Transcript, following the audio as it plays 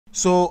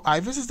So I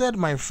visited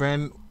my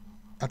friend,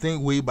 I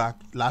think way back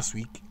last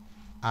week,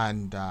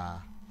 and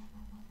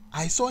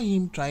I saw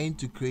him trying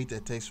to create a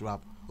text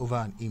wrap over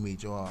an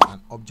image or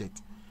an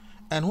object.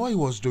 And what he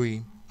was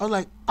doing, I was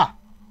like,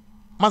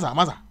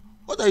 Maza,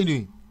 what are you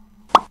doing?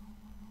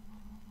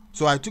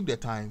 So I took the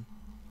time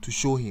to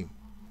show him.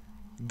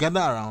 Gather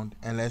around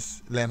and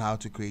let's learn how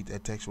to create a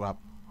text wrap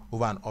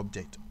over an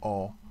object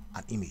or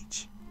an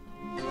image.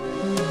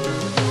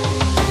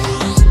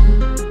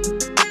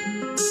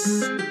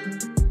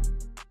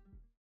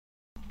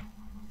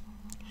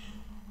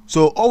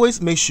 So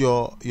always make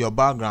sure your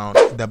background,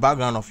 the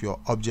background of your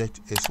object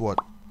is what?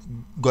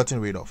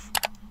 Gotten rid of.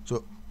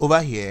 So over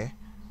here,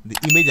 the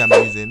image I'm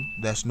using,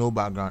 there's no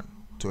background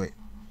to it.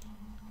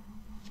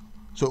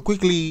 So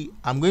quickly,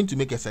 I'm going to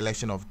make a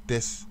selection of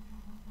this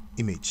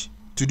image.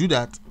 To do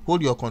that,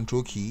 hold your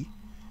control key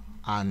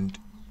and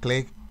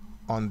click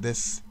on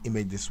this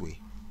image this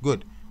way.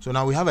 Good. So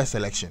now we have a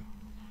selection.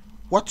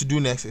 What to do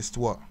next is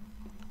what?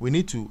 We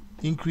need to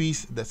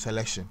increase the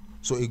selection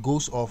so it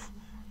goes off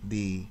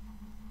the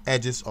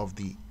edges of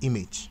the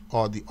image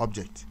or the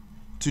object.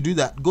 To do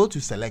that, go to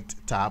select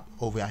tab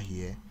over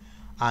here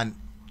and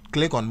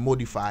click on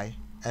modify,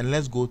 and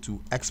let's go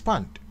to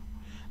expand.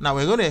 Now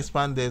we're going to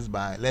expand this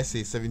by, let's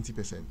say 70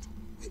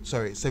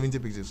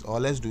 pixels, or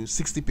let's do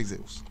 60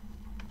 pixels.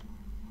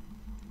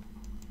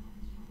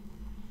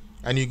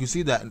 And you can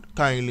see that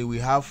currently we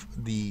have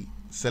the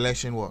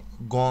selection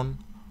gone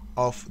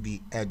off the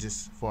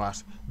edges for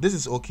us. This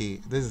is okay.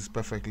 This is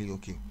perfectly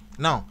okay.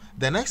 Now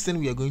the next thing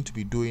we are going to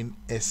be doing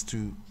is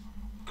to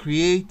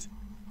create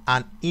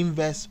an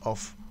inverse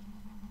of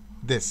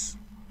this.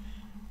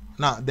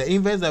 Now the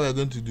inverse that we're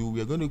going to do,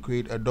 we are going to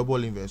create a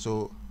double inverse.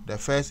 So the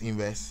first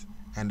inverse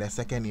and the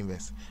second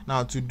inverse.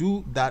 Now to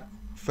do that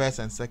first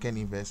and second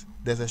inverse,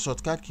 there's a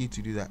shortcut key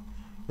to do that.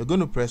 We're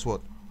going to press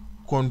what?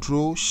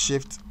 Control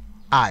Shift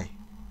I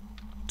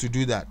to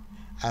do that,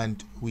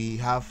 and we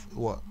have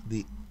what?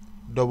 The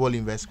double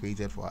inverse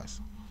created for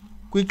us.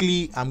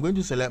 Quickly, I'm going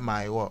to select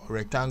my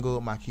rectangle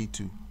marquee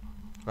 2,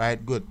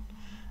 right? Good.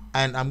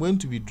 And I'm going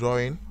to be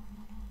drawing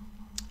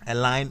a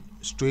line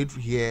straight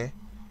here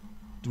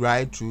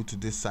right through to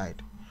this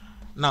side.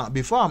 Now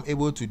before I'm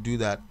able to do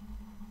that,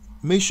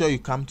 make sure you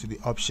come to the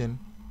option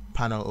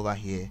panel over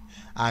here,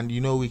 and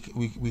you know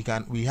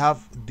we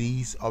have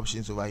these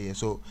options over here.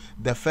 So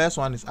the first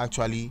one is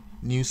actually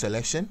new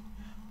selection,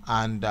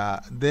 and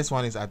this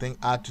one is, I think,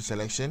 add to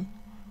selection,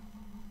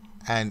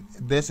 and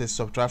this is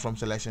subtract from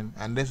selection,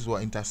 and this is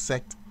what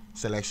intersect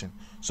selection.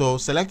 So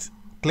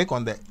click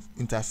on the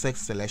intersect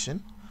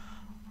selection,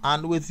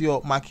 and with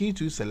your marquee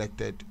 2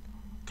 selected,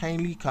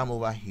 kindly come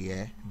over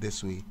here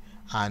this way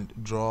and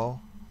draw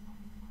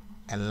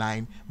a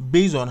line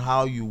based on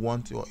how you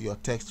want your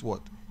text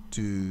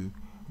to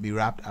be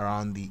wrapped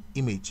around the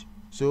image.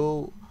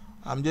 So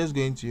I'm just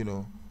going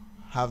to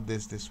have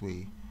this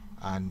way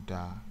and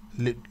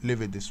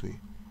leave it this way.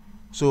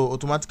 So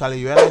automatically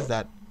you realize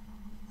that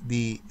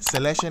the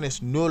selection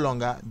is no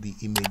longer the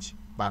image,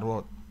 but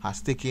what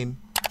has taken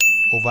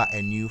over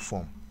a new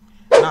form.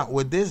 Now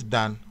with this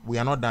done, we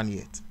are not done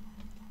yet.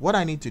 What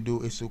I need to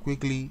do is to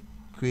quickly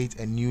create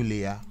a new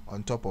layer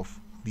on top of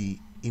the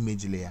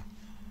image layer.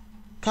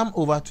 Come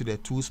over to the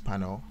tools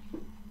panel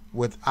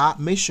with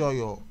make sure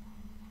your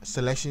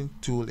selection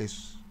tool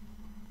is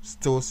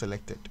still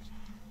selected.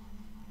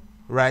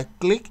 Right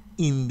click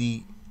in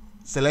the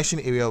selection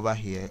area over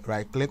here,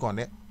 right click on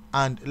it,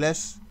 and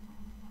let's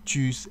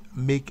choose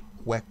make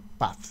work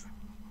path.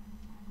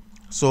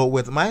 So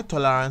with my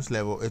tolerance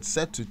level, it's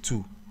set to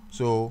 2,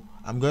 so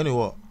I'm going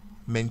to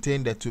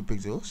maintain the 2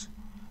 pixels,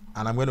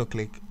 and I'm going to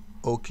click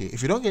OK.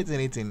 If you don't get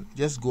anything,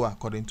 just go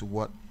according to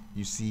what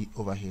you see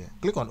over here.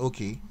 Click on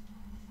OK.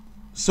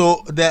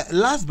 So the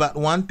last but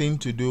one thing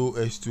to do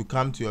is to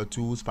come to your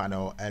tools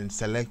panel and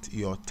select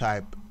your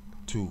type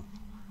tool,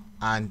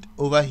 and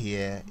over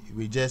here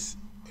we just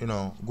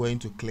going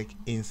to click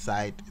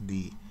inside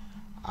the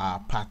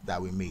path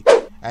that we made,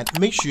 and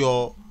make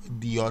sure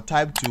your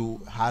type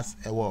tool has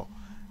a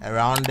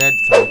rounded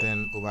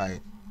something over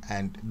it,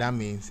 and that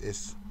means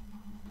it's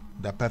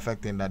the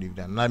perfect thing that you've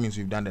done. That means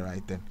you've done the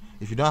right thing.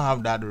 If you don't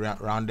have that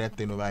rounded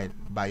thing over it,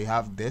 but you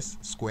have this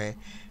square,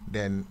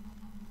 then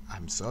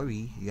I'm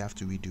sorry, you have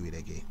to redo it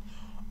again.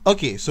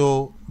 Okay,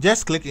 so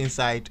just click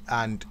inside,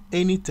 and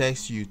any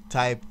text you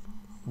type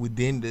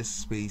within this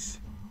space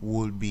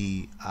will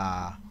be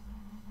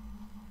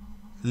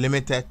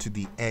limited to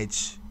the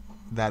edge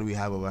that we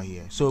have over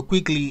here. So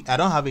quickly, I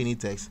don't have any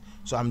text,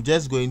 so I'm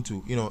just going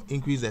to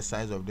increase the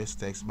size of this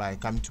text by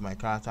coming to my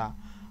character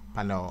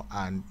panel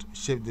and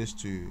shape this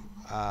to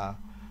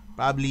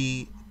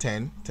probably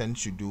 10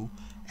 should do,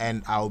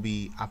 and I'll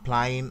be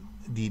applying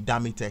the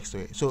dummy text to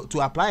it. So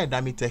to apply a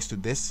dummy text to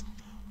this,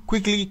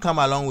 quickly come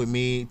along with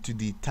me to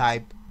the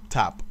type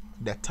tab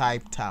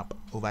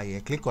over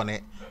here. Click on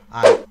it,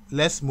 and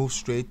let's move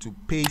straight to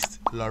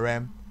paste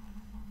lorem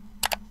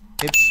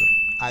ipsum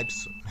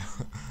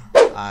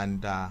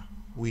and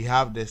we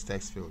have this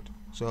text field.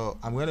 So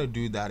I'm going to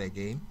do that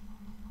again,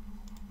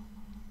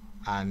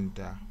 and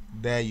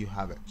there you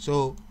have it.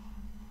 So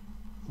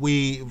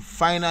we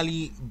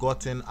finally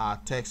gotten our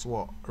text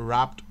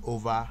wrapped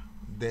over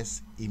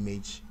this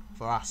image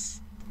for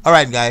us.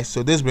 Alright guys,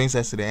 so this brings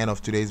us to the end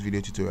of today's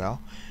video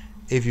tutorial.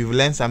 If you've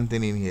learned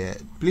something in here,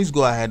 please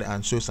go ahead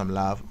and show some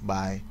love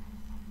by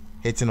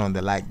hitting on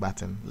the like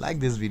button. Like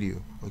this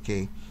video,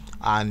 okay,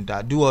 and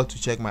do all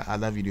to check my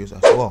other videos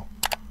as well.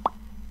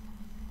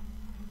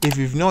 If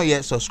you've not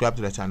yet subscribed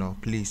to the channel,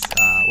 please,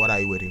 what are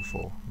you waiting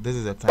for? This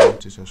is the time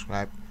to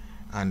subscribe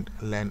and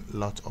learn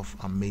lots of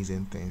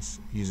amazing things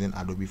using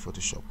Adobe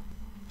Photoshop.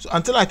 So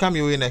until I come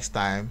your way next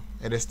time,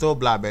 it is still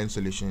Blaben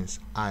Solutions,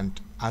 and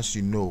as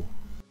you know,